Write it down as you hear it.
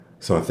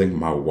So I think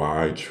my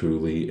why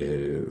truly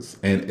is,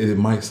 and it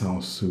might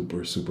sound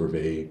super, super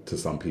vague to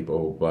some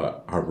people,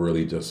 but I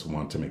really just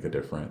want to make a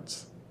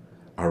difference.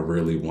 I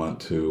really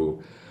want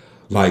to,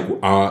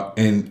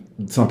 and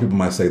some people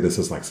might say this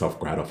is like self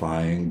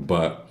gratifying,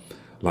 but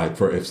like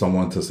for if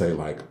someone to say,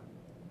 like,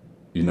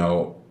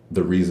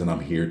 the reason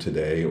I'm here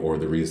today or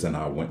the reason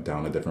I went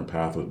down a different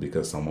path was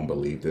because someone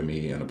believed in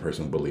me, and the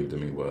person who believed in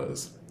me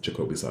was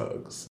Jacolby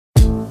Suggs.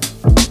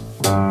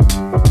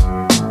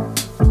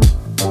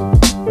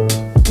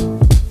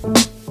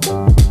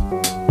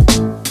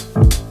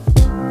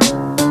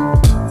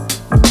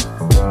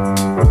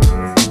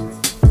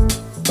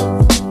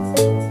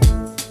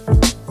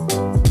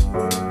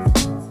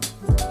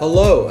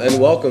 Hello, and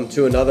welcome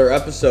to another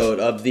episode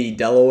of the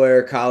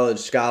Delaware College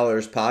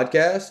Scholars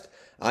podcast.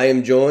 I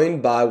am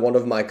joined by one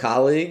of my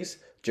colleagues,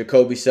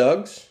 Jacolby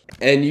Suggs,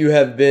 and you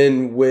have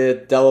been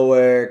with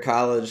Delaware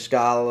College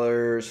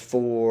Scholars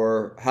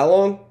for how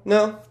long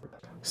now?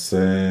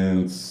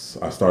 Since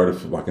I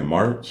started like in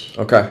March.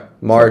 Okay,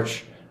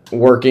 March.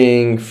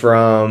 Working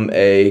from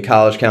a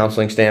college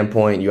counseling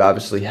standpoint, you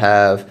obviously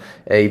have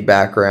a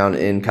background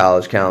in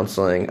college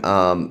counseling,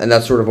 and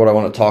that's sort of what I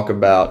want to talk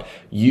about.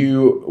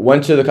 You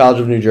went to the College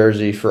of New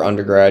Jersey for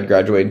undergrad,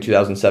 graduated in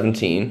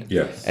 2017.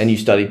 Yes. And you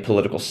studied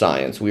political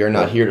science. We are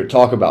not here to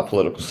talk about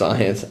political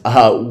science.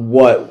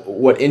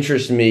 What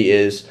interests me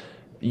is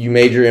you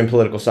major in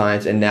political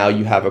science, and now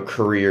you have a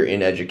career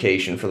in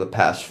education for the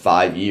past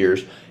 5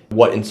 years.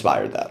 What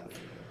inspired that?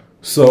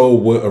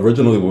 So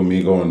originally with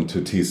me going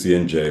to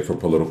TCNJ for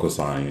political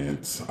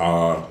science,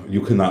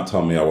 you could not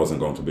tell me I wasn't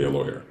going to be a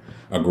lawyer.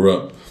 I grew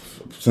up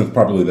since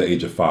probably the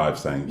age of 5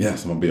 saying,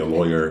 yes, I'm going to be a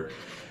lawyer.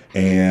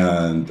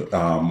 And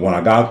when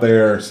I got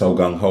there, so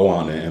gung-ho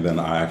on it, and then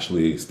I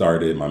actually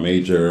started my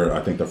major.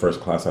 I think the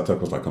first class I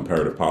took was like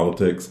comparative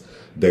politics.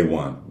 Day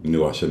one,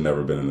 knew I should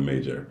never been in the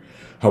major.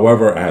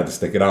 However, I had to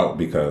stick it out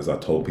because I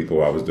told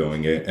people I was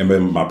doing it. And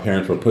then my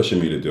parents were pushing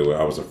me to do it.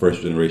 I was a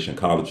first-generation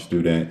college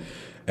student.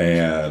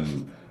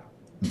 And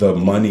the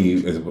money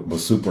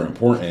was super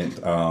important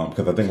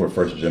because I think we're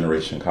first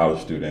generation college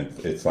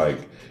students. It's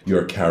like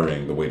you're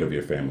carrying the weight of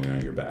your family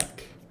on your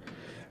back.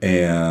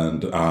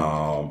 And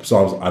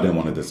so I didn't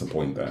want to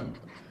disappoint them.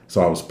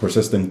 So I was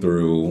persisting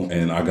through,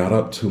 and I got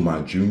up to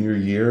my junior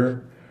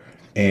year.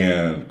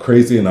 And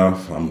crazy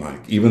enough, I'm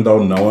like, even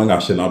though knowing I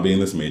should not be in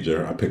this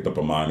major, I picked up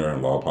a minor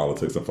in law,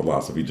 politics, and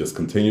philosophy, just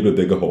continue to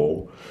dig a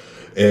hole.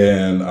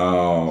 And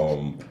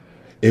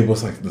it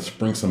was like the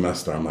spring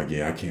semester. I'm like,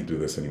 yeah, I can't do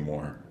this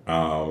anymore.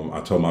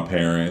 I told my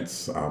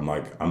parents, I'm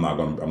like, I'm not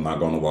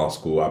going to law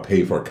school. I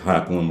paid for a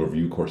Kaplan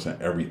review course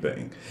and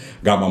everything.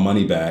 Got my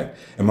money back.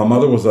 And my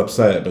mother was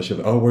upset, but she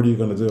was like, oh, what are you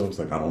going to do? I was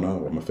like, I don't know.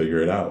 I'm going to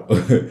figure it out.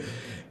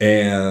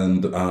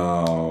 And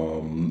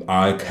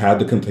I had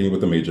to continue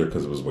with the major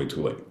because it was way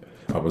too late.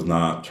 I was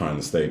not trying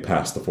to stay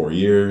past the 4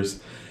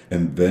 years.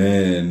 And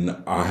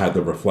then I had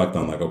to reflect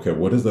on like, okay,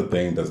 what is the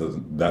thing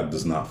that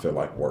does not feel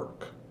like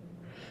work?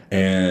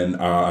 And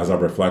as I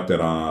reflected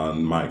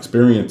on my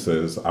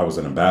experiences, I was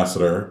an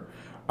ambassador.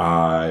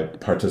 I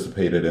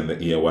participated in the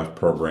EOF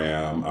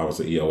program. I was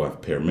an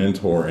EOF peer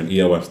mentor, and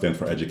EOF stands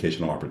for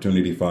Educational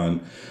Opportunity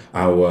Fund.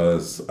 I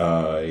was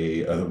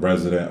a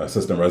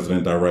assistant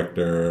resident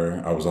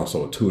director. I was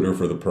also a tutor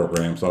for the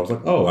program. So I was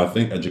like, oh, I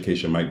think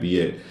education might be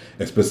it,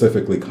 and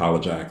specifically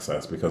college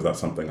access, because that's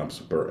something I'm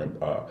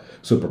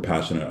super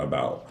passionate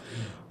about.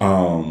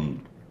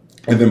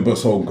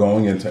 So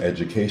going into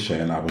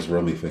education, I was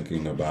really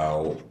thinking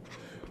about,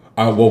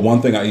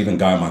 one thing I even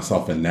guide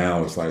myself in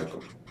now is like,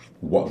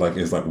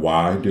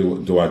 why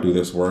do I do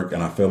this work?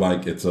 And I feel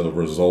like it's a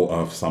result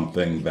of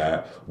something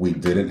that we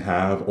didn't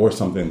have or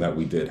something that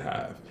we did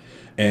have.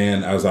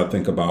 And as I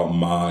think about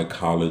my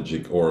college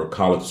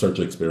search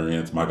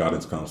experience, my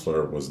guidance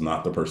counselor was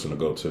not the person to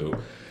go to.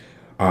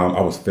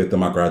 I was fifth in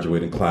my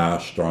graduating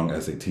class, strong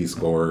SAT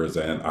scores,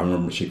 and I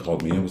remember she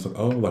called me and was like,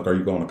 oh, like, are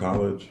you going to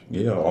college?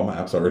 Yeah, all my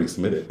apps are already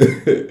submitted.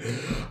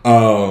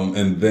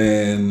 And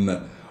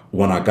then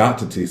when I got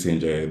to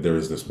TCNJ, there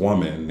was this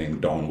woman named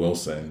Dawn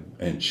Wilson,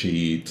 and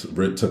she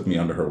took me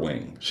under her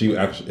wing. She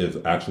is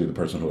actually the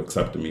person who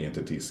accepted me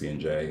into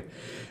TCNJ,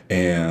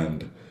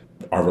 and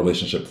our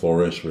relationship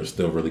flourished. We're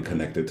still really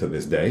connected to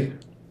this day.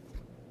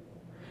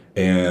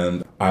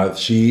 And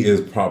she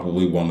is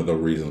probably one of the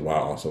reasons why I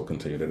also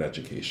continued in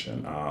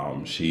education.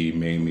 She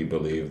made me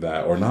believe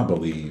that, or not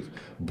believe,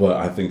 but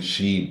I think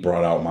she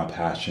brought out my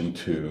passion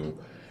to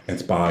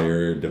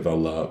inspire,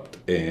 develop,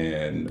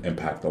 and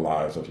impact the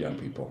lives of young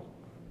people.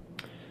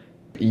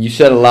 You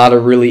said a lot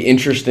of really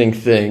interesting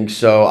things,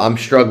 so I'm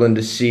struggling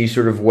to see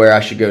sort of where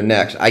I should go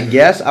next. I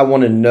guess I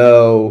want to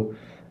know,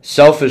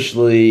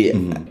 selfishly,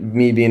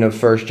 me being a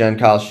first-gen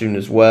college student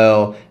as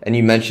well, and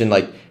you mentioned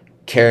like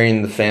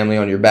carrying the family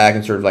on your back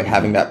and sort of like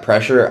having that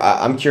pressure.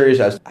 I'm curious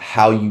as to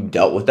how you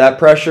dealt with that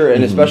pressure,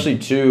 and especially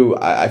too,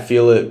 I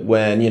feel it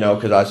when,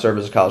 because I serve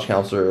as a college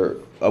counselor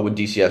with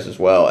DCS as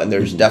well, and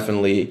there's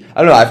definitely,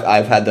 I don't know,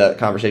 I've had that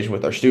conversation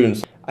with our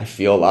students. I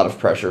feel a lot of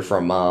pressure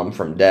from mom,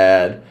 from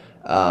dad,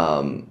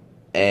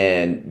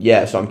 and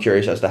yeah, so I'm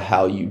curious as to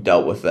how you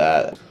dealt with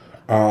that.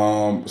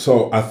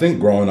 So I think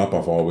growing up,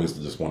 I've always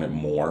just wanted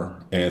more,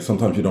 and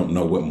sometimes you don't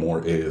know what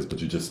more is, but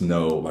you just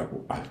know, like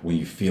when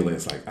you feel it,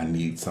 it's like I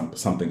need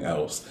something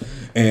else.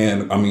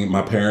 And I mean,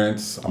 my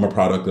parents, I'm a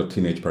product of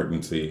teenage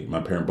pregnancy.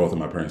 Both of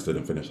my parents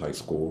didn't finish high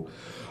school,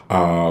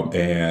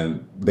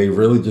 and they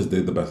really just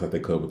did the best that they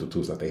could with the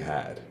tools that they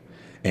had.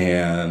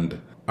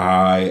 And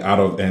I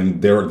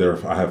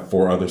have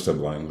four other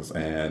siblings,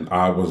 and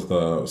I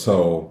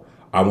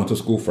went to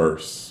school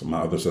first.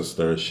 My other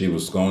sister, she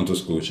was going to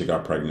school. She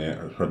got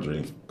pregnant. Her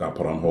dreams got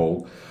put on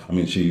hold. I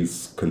mean,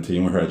 she's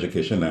continuing her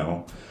education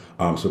now.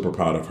 I'm super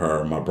proud of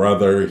her. My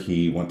brother,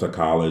 he went to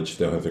college,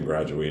 still hasn't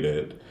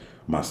graduated.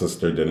 My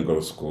sister didn't go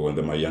to school. And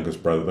then my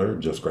youngest brother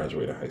just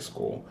graduated high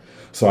school.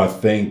 So I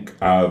think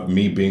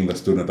me being the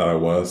student that I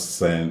was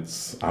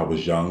since I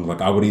was young,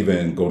 like I would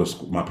even go to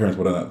school. My parents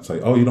would not say,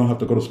 oh, you don't have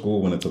to go to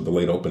school when it's a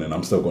delayed opening.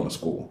 I'm still going to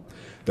school.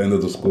 The end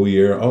of the school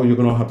year, oh, you're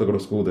going to have to go to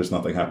school. There's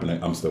nothing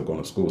happening. I'm still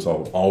going to school. So I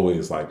was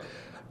always like,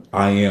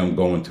 I am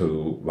going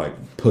to like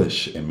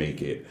push and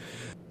make it.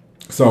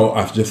 So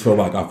I just feel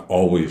like I've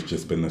always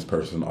just been this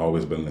person,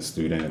 always been this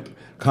student,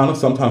 kind of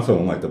sometimes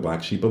feeling like the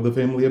black sheep of the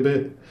family a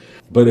bit.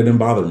 But it didn't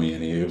bother me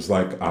any. It was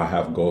like I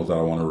have goals that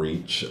I want to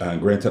reach. And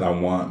granted, I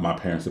want my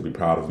parents to be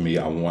proud of me.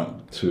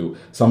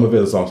 Some of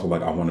it is also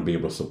like I want to be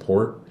able to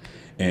support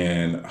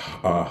and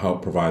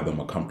help provide them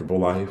a comfortable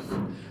life.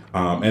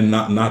 And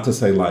not to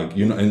say like,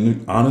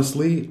 and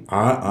honestly,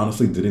 I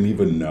honestly didn't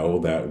even know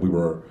that we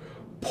were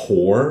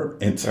poor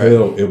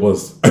until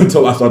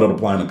until I started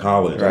applying to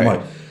college. Right. I'm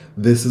like,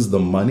 this is the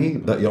money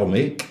that y'all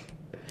make.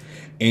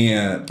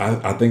 And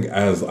I think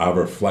as I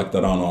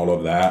reflected on all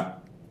of that,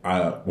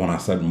 when I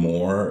said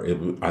more,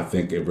 I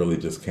think it really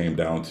just came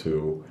down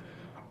to,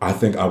 I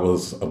think I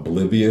was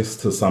oblivious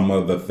to some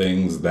of the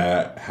things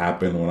that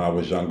happened when I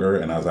was younger.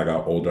 And as I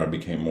got older, I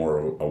became more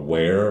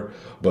aware,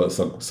 but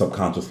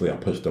subconsciously I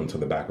pushed them to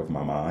the back of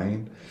my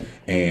mind.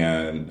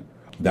 And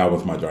that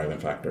was my driving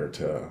factor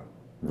to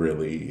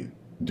really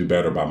do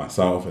better by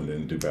myself and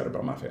then do better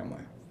by my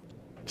family.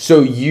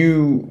 So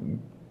you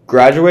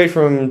graduate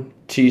from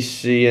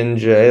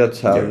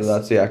TCNJ,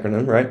 that's the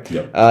acronym, right?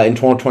 Yep. In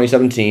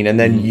 2017, and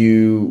then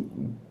you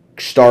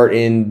start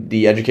in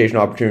the Education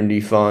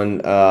Opportunity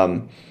Fund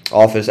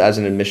office as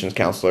an admissions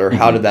counselor.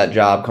 How did that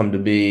job come to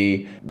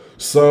be?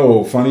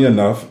 So, funny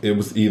enough, it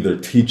was either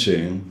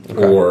teaching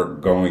or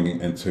going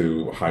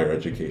into higher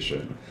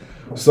education.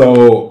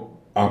 So,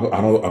 I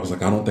was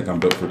like, I don't think I'm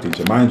built for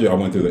teaching. Mind you, I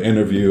went through the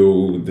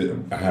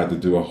interview. I had to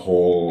do a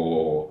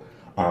whole,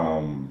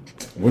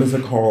 what is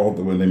it called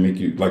when they make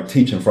you like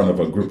teach in front of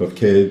a group of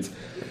kids?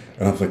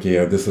 And I was like,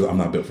 yeah, I'm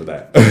not built for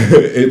that.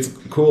 It's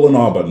cool and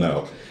all, but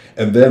no.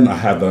 And then I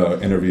had the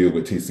interview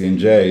with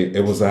TCNJ.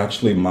 It was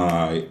actually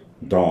my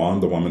Dawn,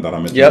 the woman that I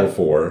mentioned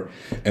before,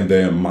 and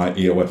then my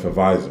EOF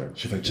advisor.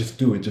 She's like, just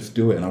do it.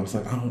 And I was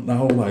like, I don't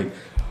know if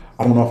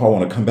I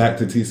want to come back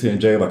to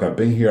TCNJ. Like, I've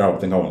been here. I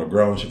think I want to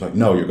grow. And she's like,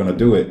 no, you're going to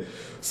do it.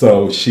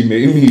 So she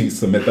made me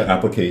submit the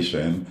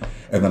application,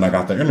 and then I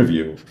got the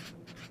interview.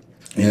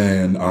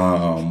 And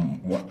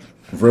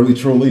really,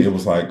 truly, it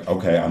was like,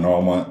 okay, I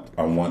know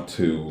I want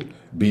to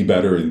be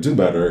better and do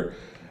better,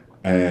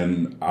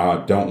 and I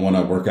don't want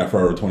to work at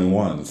Forever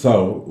 21.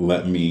 So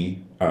let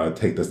me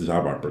take this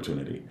job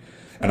opportunity.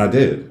 And I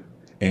did.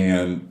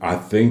 And I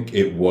think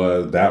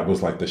that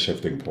was like the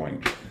shifting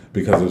point,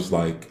 because it was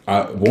like,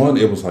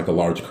 it was like a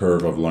large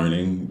curve of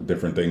learning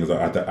different things.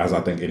 As I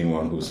think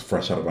anyone who's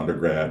fresh out of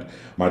undergrad,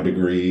 my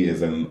degree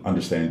is in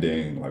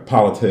understanding like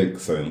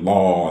politics and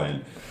law,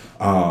 and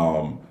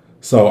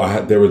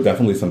so there were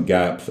definitely some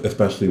gaps,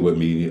 especially with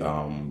me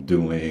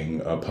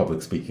doing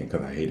public speaking,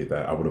 because I hated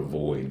that. I would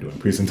avoid doing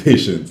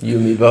presentations. You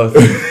and me both.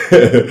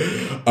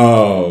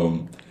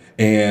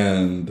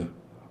 And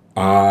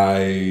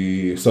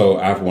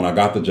when I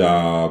got the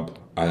job,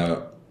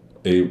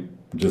 it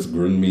just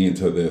grew me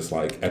into this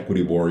like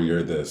equity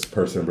warrior, this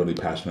person really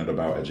passionate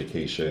about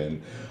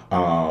education,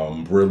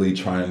 really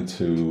trying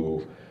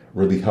to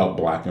really help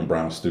Black and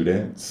brown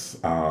students.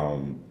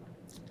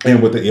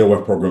 And with the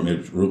EOF program,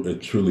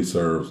 it truly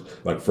serves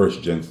like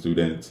first-gen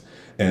students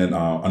and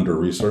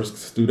under-resourced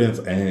students.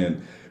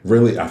 And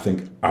really, I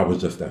think I was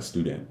just that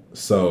student.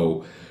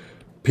 So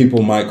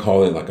people might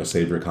call it like a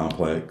savior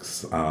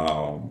complex.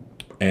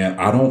 And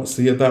I don't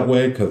see it that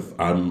way, because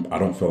I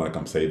don't feel like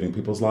I'm saving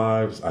people's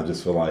lives. I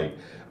just feel like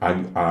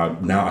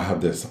now I have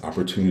this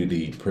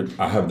opportunity.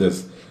 I have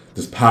this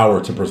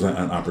power to present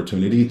an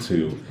opportunity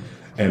to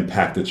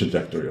impact the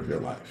trajectory of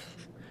your life.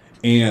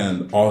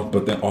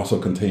 But then also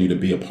continue to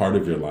be a part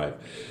of your life,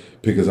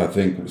 because I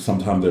think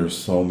sometimes there's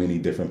so many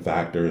different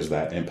factors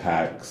that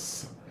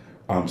impacts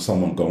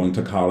someone going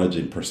to college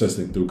and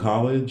persisting through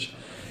college.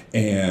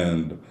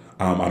 And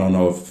I don't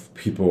know if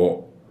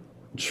people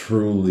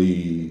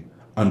truly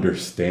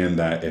understand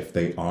that if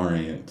they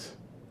aren't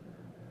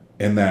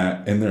in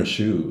their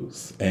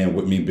shoes. And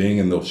with me being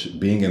in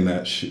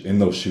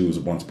those shoes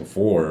once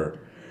before,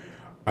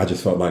 I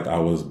just felt like I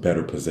was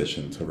better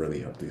positioned to really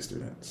help these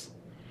students.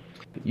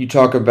 You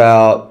talk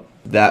about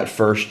that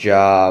first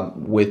job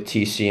with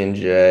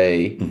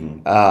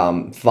TCNJ,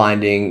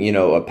 finding,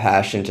 a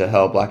passion to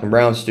help Black and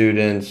brown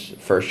students,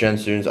 first-gen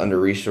students,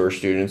 under-resourced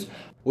students.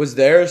 Was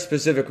there a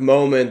specific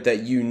moment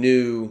that you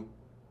knew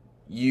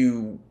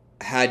you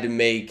had to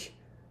make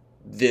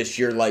this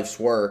your life's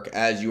work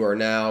as you are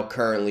now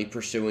currently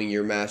pursuing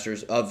your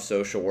master's of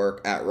social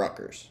work at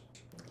Rutgers?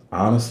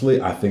 Honestly,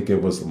 I think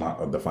it was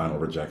the final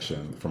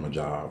rejection from a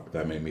job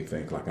that made me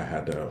think like I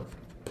had to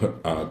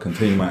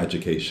continue my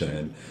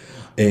education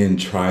and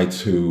try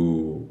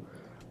to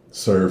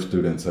serve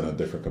students in a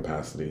different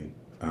capacity.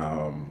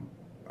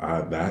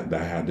 That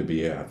had to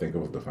be it. I think it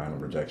was the final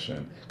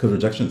rejection, because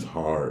rejection is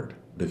hard.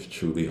 It's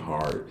truly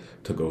hard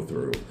to go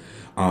through,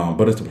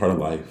 but it's a part of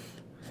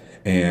life.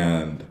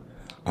 And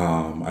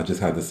I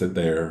just had to sit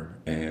there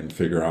and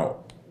figure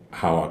out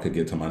how I could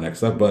get to my next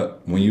step.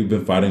 But when you've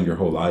been fighting your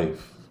whole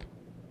life,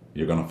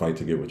 you're going to fight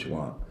to get what you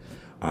want.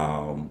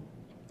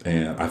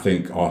 And I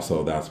think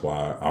also that's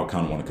why I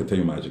kind of want to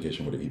continue my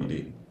education with the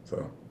EDD.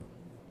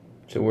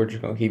 So we're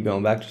just going to keep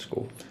going back to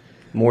school.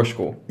 More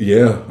school.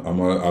 Yeah.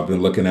 I've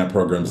been looking at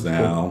programs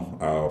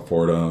now,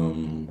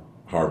 Fordham,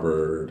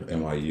 Harvard,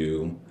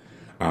 NYU.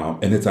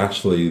 And it's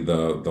actually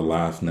the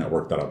last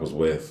network that I was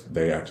with,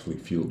 they actually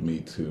fueled me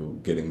to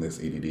getting this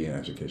EDD in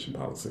education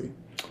policy.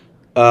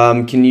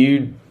 Can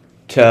you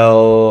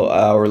tell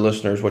our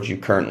listeners what you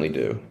currently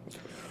do?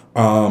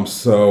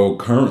 So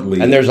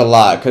currently, and there's a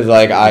lot, because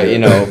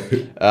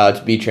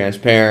to be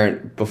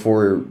transparent,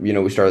 before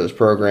we started this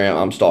program,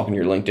 I'm stalking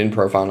your LinkedIn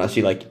profile and I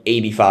see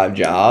 85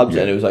 jobs,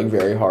 and it was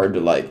very hard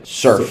to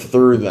surf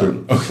through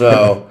them.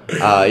 So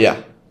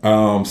yeah.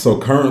 So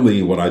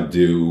currently, what I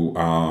do,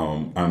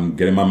 I'm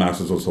getting my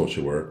master's of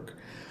social work,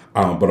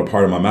 but a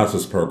part of my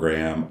master's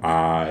program,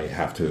 I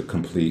have to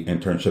complete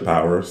internship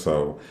hours.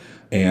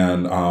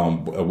 And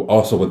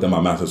also within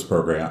my master's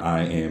program,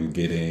 I am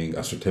getting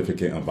a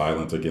certificate in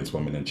violence against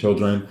women and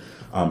children.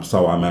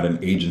 So I'm at an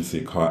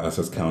agency called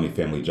Essex County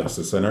Family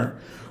Justice Center,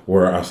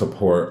 where I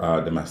support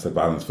domestic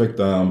violence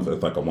victims.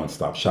 It's like a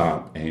one-stop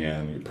shop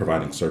and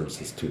providing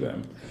services to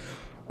them.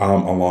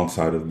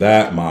 Alongside of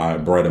that, my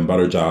bread and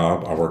butter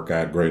job, I work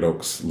at Great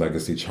Oaks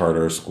Legacy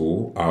Charter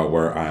School,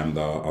 where I'm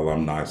the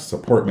alumni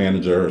support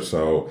manager.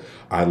 So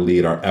I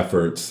lead our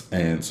efforts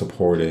in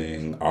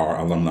supporting our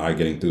alumni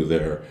getting through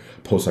their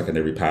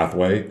post-secondary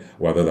pathway,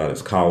 whether that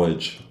is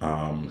college,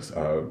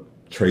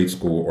 trade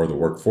school, or the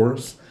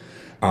workforce.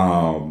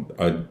 And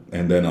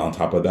then on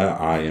top of that,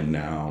 I am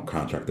now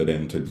contracted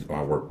in to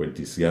work with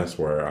DCS,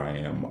 where I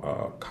am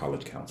a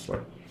college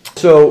counselor.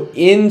 So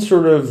in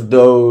sort of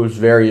those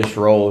various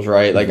roles,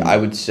 right, I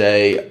would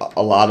say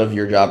a lot of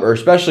your job, or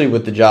especially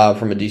with the job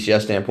from a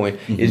DCS standpoint,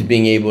 is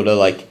being able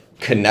to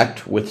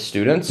connect with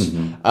students.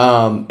 And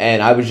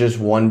I was just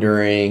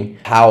wondering,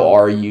 how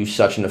are you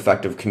such an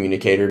effective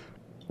communicator?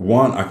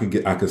 One,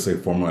 I could say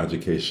formal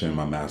education,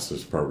 my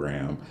master's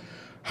program.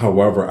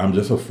 However, I'm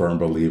just a firm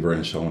believer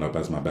in showing up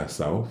as my best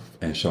self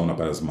and showing up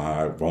as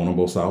my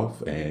vulnerable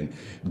self and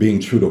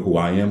being true to who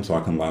I am, so I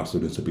can allow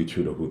students to be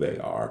true to who they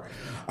are.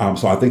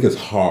 So I think it's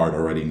hard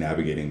already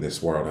navigating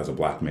this world as a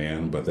Black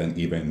man, but then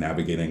even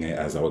navigating it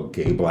as a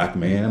gay Black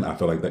man, I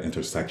feel like the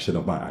intersection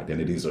of my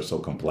identities are so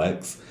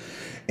complex.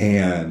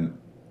 And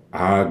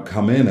I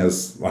come in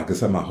as, like I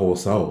said, my whole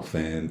self,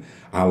 and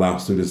I allow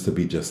students to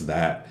be just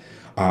that.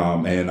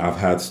 And I've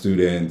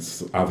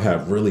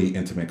had really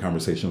intimate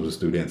conversations with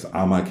students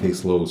on my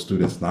caseload,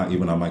 students not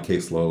even on my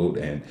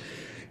caseload, and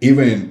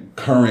even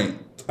current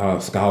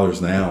scholars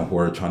now who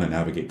are trying to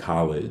navigate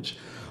college.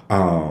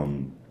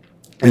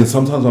 And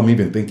sometimes I'm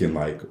even thinking,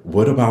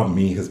 what about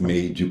me has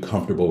made you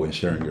comfortable in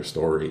sharing your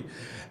story?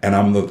 And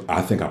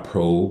I think I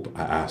probe,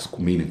 I ask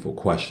meaningful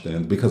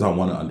questions because I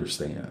want to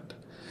understand.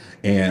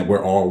 And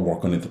we're all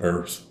walking the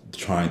earth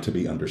trying to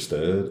be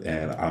understood,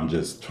 and I'm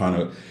just trying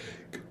to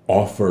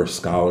offer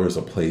scholars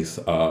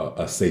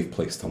a safe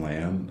place to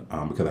land,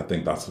 because I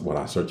think that's what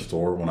I searched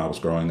for when I was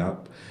growing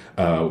up,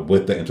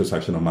 with the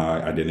intersection of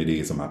my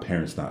identities and my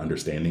parents not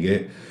understanding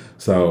it.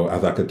 So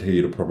as I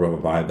continue to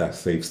provide that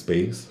safe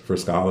space for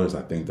scholars,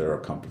 I think they're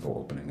comfortable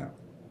opening up.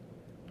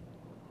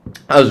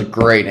 That was a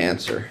great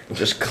answer.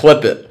 Just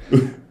clip it.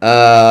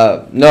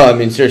 No, I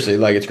mean, seriously,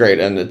 it's great,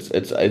 and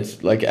it's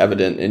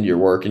evident in your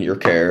work and your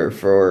care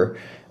for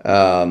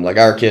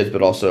our kids,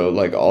 but also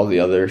all the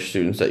other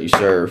students that you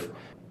serve.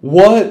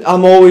 What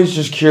I'm always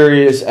just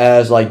curious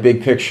as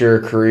big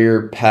picture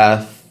career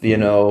path,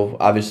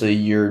 obviously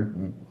you're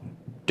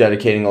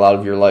dedicating a lot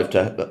of your life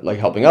to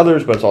helping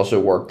others, but it's also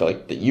work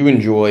that you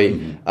enjoy.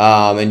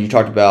 And you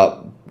talked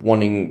about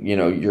wanting,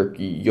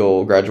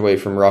 you'll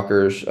graduate from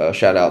Rutgers,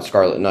 shout out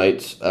Scarlet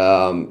Knights,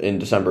 in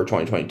December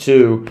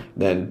 2022,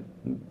 then,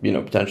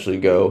 potentially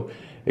go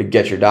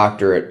get your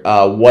doctorate.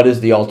 What is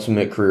the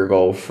ultimate career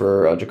goal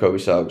for Jacolby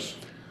Suggs?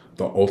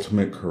 The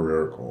ultimate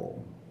career goal.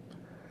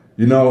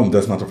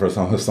 That's not the first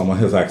time someone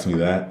has asked me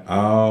that.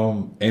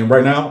 And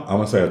right now, I'm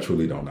going to say I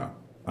truly don't know.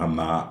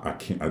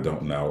 I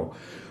don't know.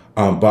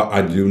 But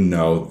I do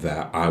know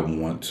that I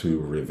want to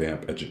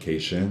revamp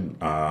education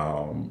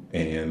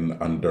in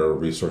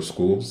under-resourced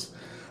schools.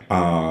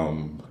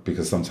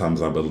 because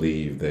sometimes I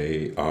believe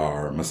they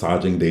are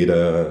massaging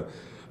data,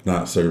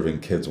 not serving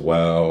kids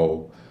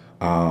well,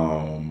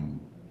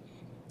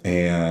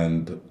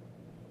 and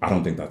I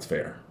don't think that's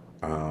fair.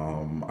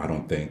 I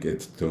don't think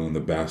it's doing the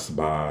best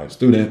by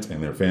students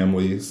and their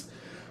families.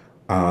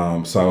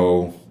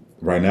 So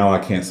right now, I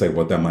can't say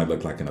what that might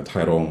look like in a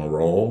title and a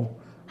role.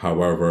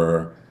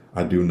 However,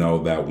 I do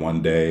know that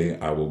one day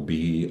I will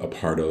be a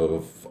part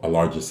of a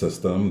larger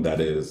system that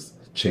is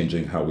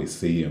changing how we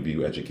see and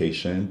view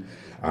education.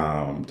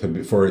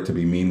 For it to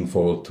be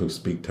meaningful, to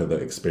speak to the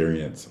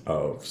experience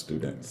of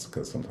students,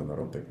 because sometimes I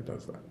don't think it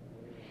does that.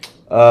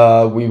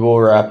 We will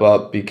wrap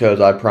up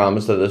because I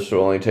promise that this will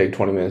only take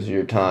 20 minutes of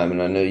your time,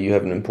 and I know you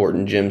have an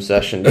important gym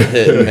session to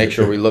hit and make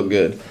sure we look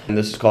good. And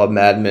this is called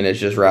Mad Minutes,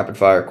 just rapid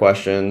fire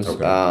questions.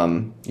 Okay.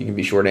 You can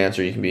be short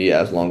answer, you can be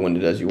as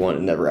long-winded as you want.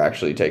 It never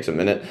actually takes a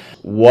minute.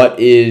 What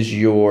is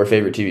your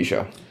favorite TV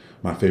show?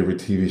 My favorite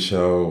TV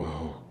show,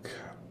 oh God.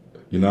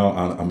 You know,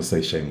 I'm gonna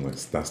say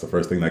Shameless. That's the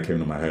first thing that came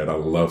to my head. I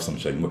love some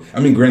Shameless.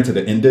 I mean, granted,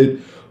 it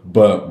ended,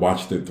 but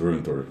watched it through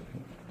and through.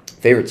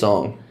 Favorite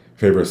song?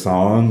 Favorite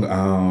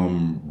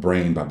song,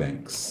 Brain by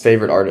Banks.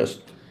 Favorite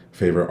artist?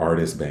 Favorite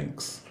artist,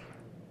 Banks.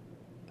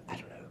 I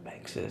don't know who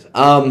Banks is.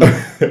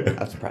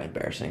 That's probably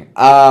embarrassing.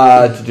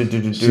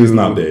 She's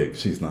not big.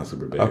 She's not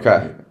super big.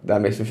 Okay,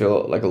 that makes me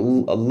feel like a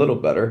little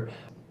better.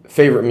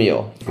 Favorite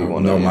meal?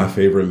 My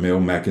favorite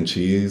meal, mac and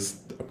cheese,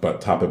 but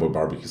top it with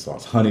barbecue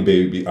sauce. Honey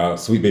baby,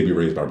 Sweet Baby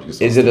Ray's barbecue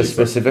sauce. Is it a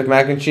specific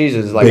mac and cheese?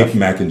 Is it like baked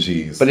mac and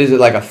cheese? But is it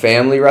like a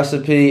family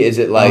recipe? Is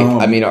it like,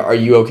 I mean, are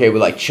you okay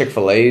with like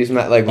Chick-fil-A's?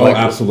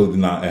 Absolutely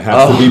not. It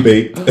has to be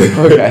baked.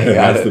 Okay, it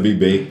has to be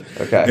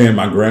baked. Okay. And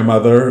my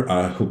grandmother,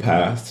 who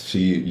passed,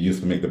 she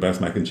used to make the best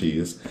mac and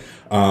cheese.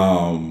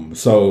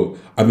 So,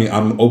 I mean,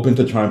 I'm open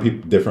to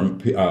trying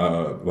different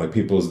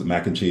people's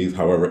mac and cheese.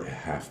 However, it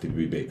has to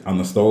be baked. On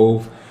the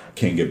stove,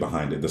 can't get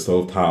behind it. The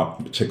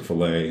stovetop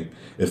Chick-fil-A,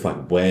 it's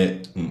like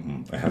wet.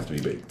 It has to be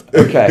baked.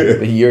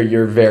 Okay,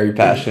 you're very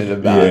passionate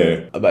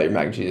about your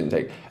mac and cheese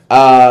intake.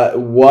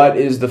 What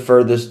is the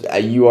furthest?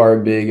 You are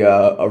a big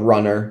a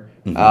runner.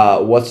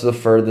 Mm-hmm. What's the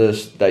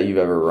furthest that you've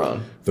ever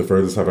run? The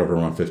furthest I've ever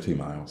run, 15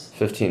 miles.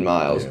 15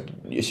 miles.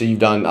 Yeah. So you've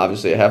done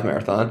obviously a half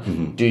marathon.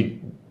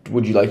 Mm-hmm.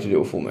 Would you like to do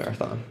a full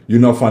marathon? You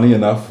know, funny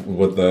enough,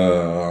 with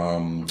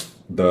the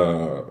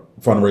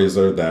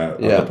fundraiser that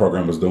the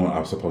program was doing, I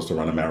was supposed to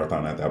run a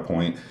marathon at that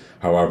point.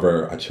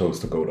 However, I chose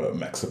to go to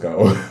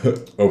Mexico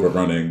over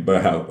running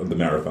the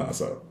marathon.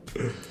 So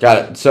got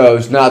it. So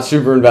it's not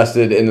super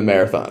invested in the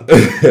marathon.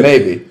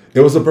 Maybe.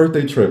 It was a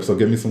birthday trip, so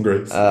give me some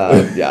grace.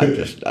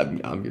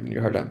 I'm giving you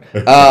a hard time.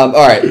 All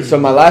right. So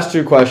my last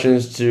two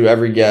questions to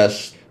every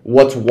guest.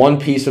 What's one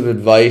piece of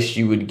advice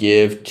you would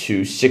give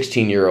to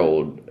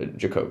 16-year-old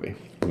Jacolby?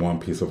 One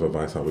piece of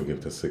advice I would give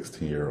to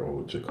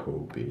 16-year-old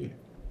Jacolby.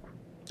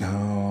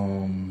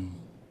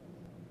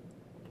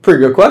 Pretty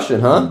good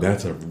question, huh?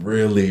 That's a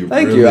really,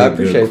 Thank really you. I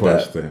appreciate good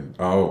question.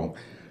 That. Oh,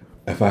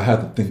 if I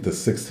had to think the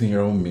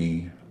 16-year-old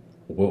me,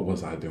 what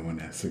was I doing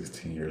at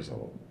 16 years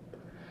old?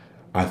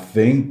 I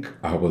think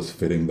I was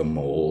fitting the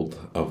mold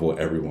of what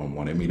everyone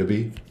wanted me to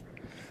be.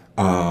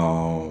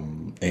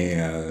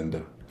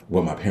 And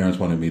what my parents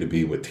wanted me to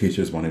be, what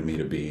teachers wanted me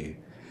to be.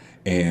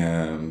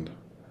 And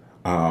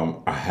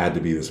I had to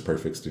be this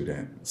perfect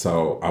student.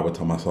 So I would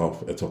tell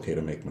myself, it's okay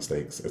to make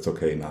mistakes. It's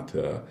okay not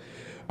to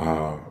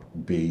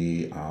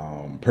be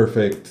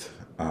perfect.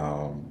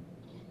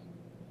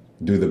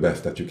 Do the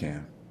best that you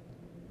can.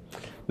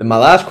 Then my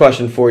last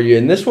question for you,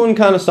 and this one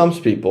kind of stumps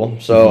people,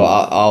 so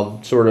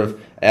I'll sort of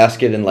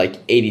ask it in like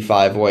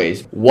 85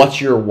 ways.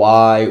 What's your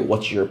why?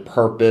 What's your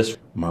purpose?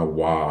 My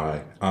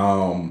why?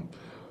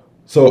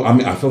 So, I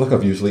mean, I feel like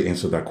I've usually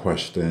answered that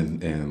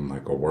question in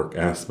like a work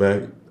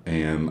aspect.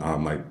 And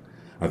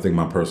I think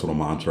my personal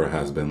mantra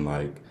has been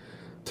like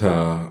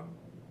to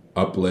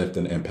uplift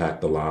and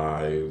impact the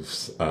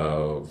lives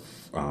of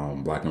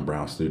Black and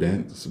brown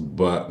students.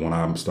 But when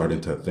I'm starting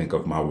to think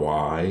of my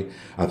why,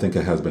 I think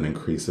it has been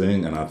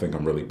increasing. And I think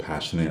I'm really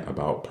passionate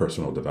about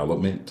personal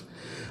development.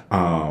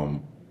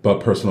 But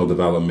personal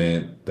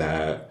development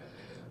that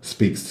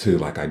speaks to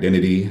like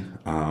identity,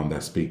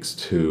 that speaks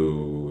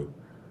to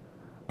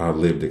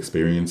lived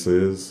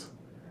experiences.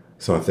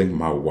 So I think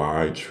my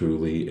why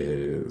truly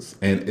is,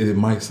 and it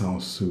might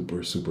sound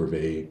super, super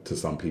vague to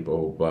some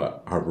people,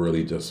 but I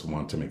really just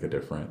want to make a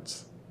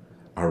difference.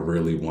 I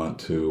really want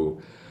to,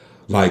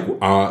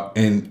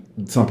 and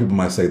some people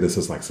might say this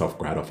is like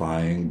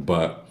self-gratifying,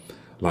 but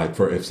like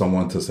if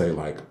someone to say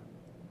like,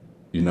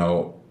 you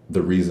know,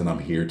 the reason I'm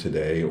here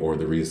today or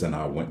the reason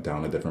I went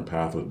down a different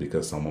path was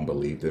because someone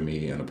believed in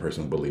me, and the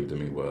person who believed in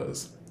me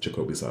was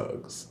Jacolby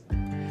Suggs.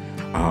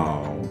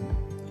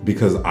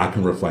 Because I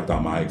can reflect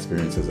on my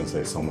experiences and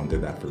say someone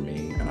did that for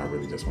me, and I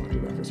really just want to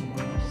do that for someone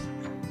else.